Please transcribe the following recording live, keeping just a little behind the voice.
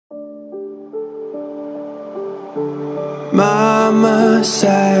Mama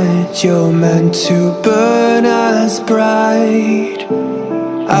said you're meant to burn as bright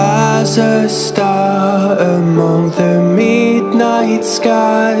as a star among the midnight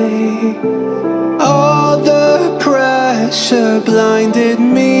sky. All the pressure blinded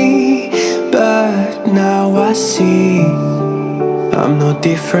me, but now I see I'm no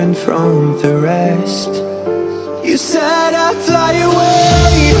different from the rest. You said I'd fly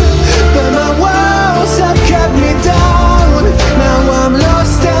away, but my walls have kept me down. Now I'm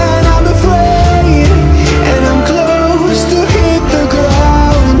lost and I'm afraid, and I'm close to hit the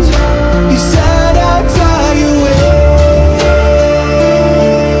ground. You said I'd fly away.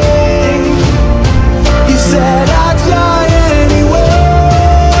 You said I'd fly anyway,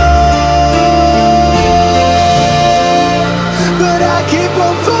 but I keep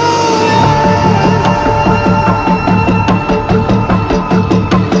on falling.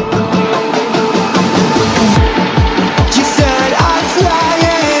 You said I'd fly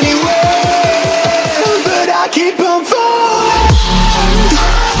anyway, but I keep on falling.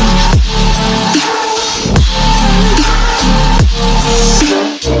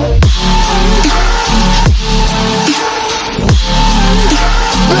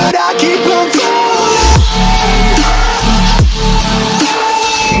 But I keep on falling.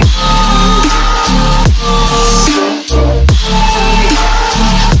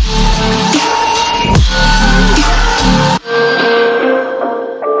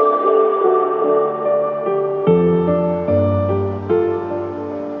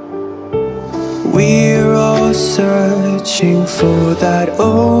 We're all searching for that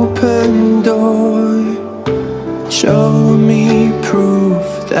open door. Show me proof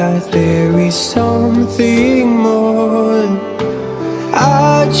that there is something more.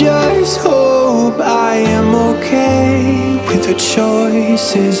 I just hope I am okay with the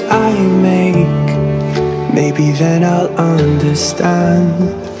choices I make. Maybe then I'll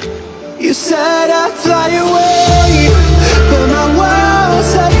understand. You said I'd fly away, but my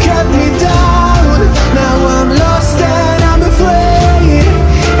walls have kept me down. Now I'm lost and I'm afraid,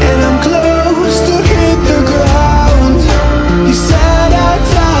 and I'm close to hit the ground. You said I'd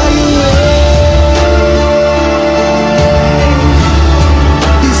fly away.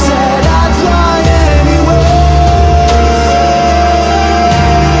 You said I'd fly anyway,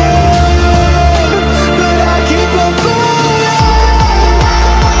 but I keep on falling.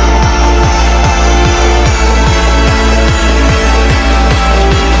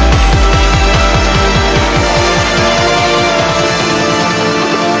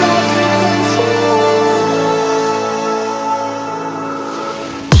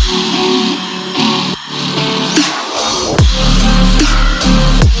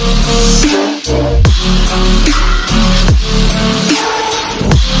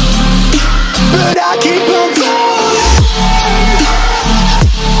 But I keep on falling.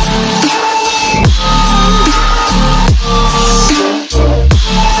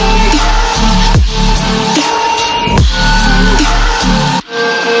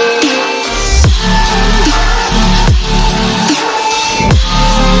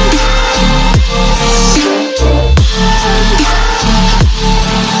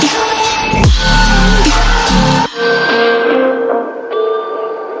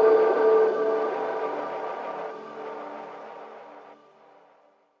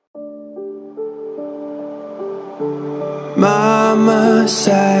 Mama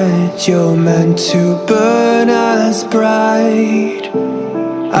said you're meant to burn as bright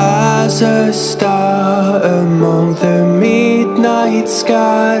as a star among the midnight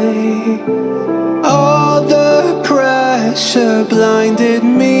sky. All the pressure blinded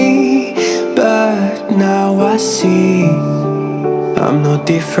me, but now I see I'm no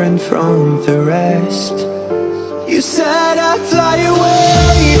different from the rest. You said I'd fly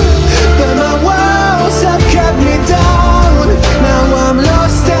away, but my walls have kept me down. Now I'm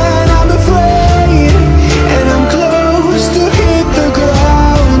lost and I'm afraid, and I'm close to hit the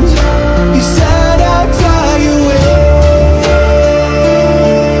ground. You said I'd fly away.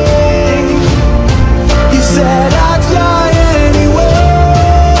 You said I'd fly anyway,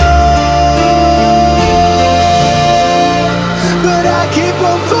 but I keep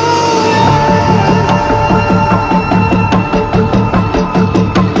on falling.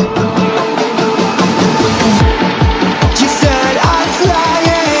 You said I'd fly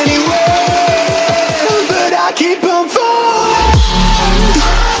anyway.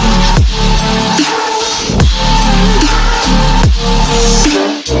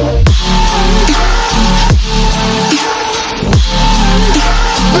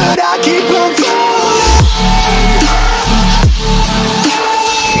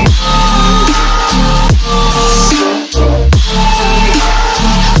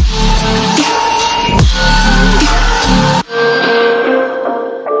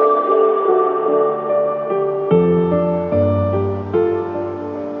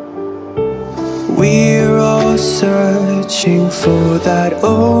 We're all searching for that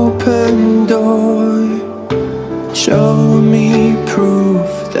open door. Show me proof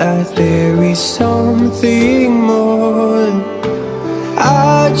that there is something more.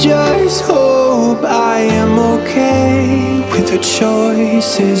 I just hope I am okay with the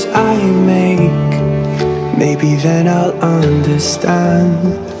choices I make. Maybe then I'll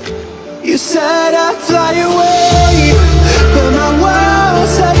understand. You said I'd fly away, but my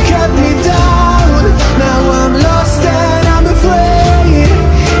walls have kept me down. Now I'm lost and I'm afraid,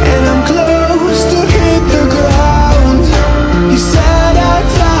 and I'm close to hit the ground. You said I'd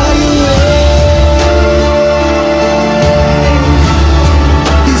fly away.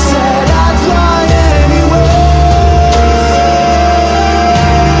 You said I'd fly anywhere,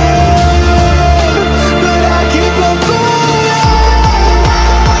 but I keep on falling.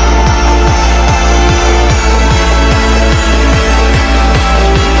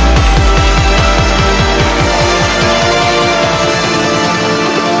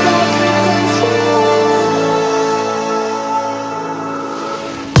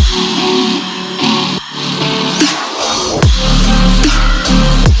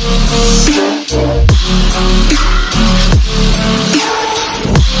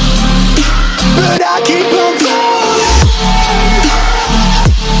 But I keep on falling.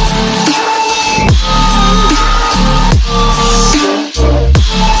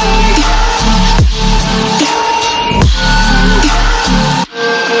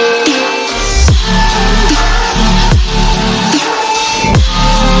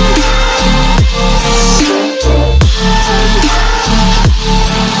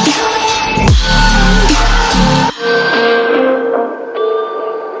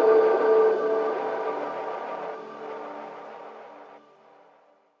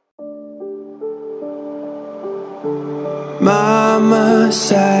 Mama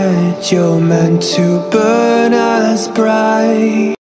said you're meant to burn as bright.